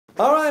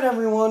Alright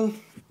everyone,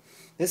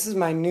 this is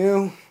my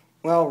new,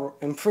 well,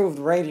 improved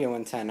radio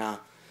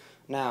antenna.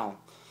 Now,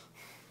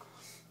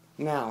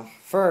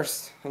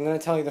 first, I'm going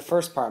to tell you the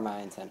first part of my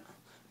antenna.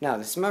 Now,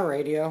 this is my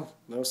radio,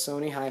 little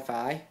Sony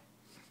Hi-Fi.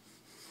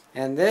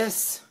 And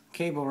this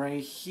cable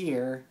right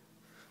here,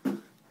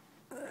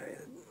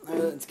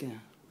 let's get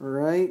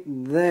right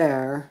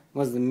there,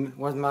 was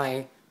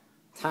my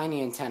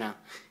tiny antenna.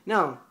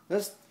 Now,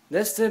 this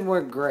did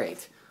work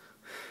great.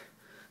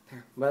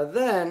 But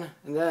then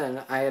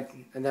when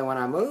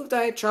I moved,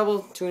 I had trouble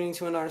tuning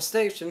to another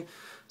station,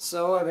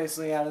 so I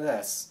basically added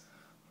this.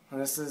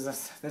 This is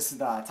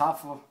the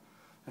top of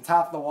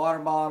the water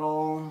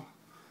bottle,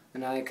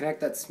 and I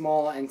connect that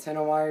small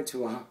antenna wire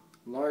to a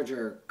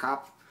larger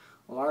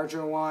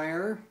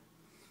wire,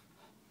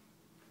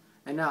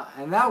 and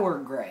that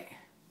worked great.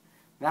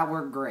 That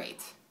worked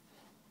great.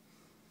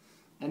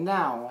 My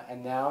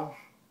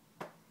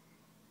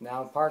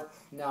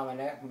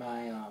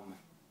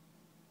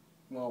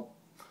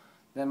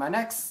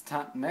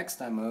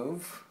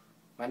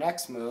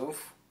next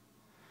move,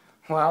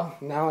 well,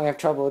 now I have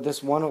trouble with this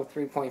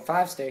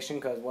 103.5 station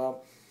because,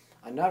 well,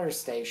 another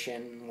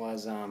station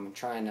was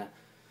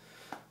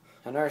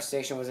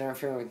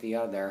interfering with the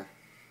other.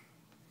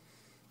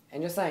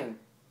 And just saying,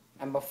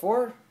 and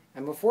before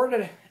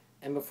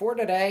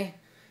today,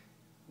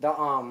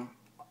 the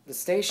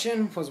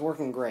station was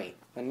working great,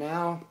 but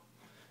now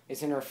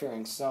it's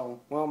interfering. So,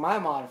 well, my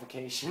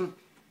modification.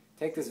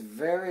 Take this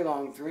very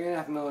long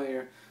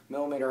 3.5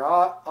 millimeter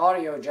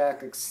audio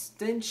jack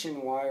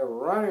extension wire,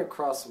 run it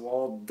across the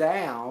wall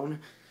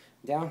down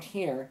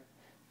here,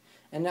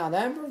 and now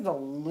that improved a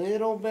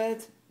little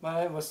bit,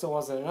 but it still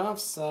wasn't enough.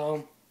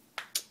 So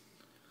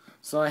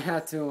I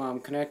had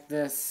to connect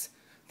this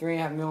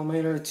 3.5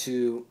 millimeter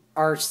to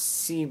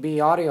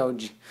RCB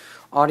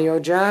audio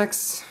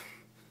jacks,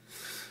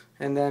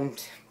 and then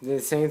did the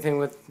same thing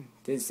with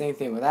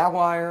that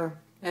wire,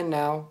 and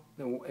now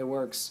it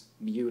works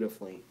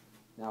beautifully.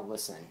 Now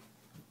listen.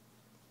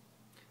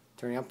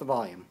 Turning up the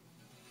volume.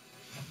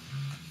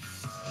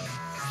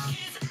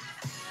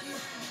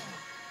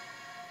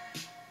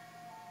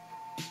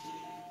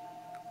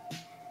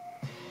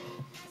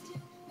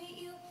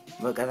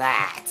 Look at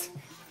that.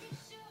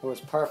 It was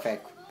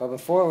perfect. But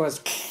before it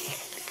was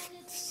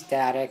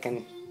static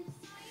and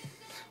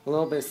a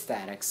little bit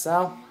static.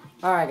 So,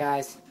 alright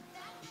guys.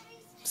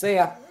 See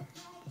ya.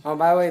 Oh,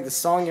 by the way, the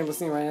song you're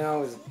listening right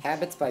now is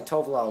Habits by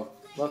Tovlo.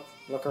 Look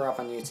her up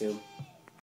on YouTube.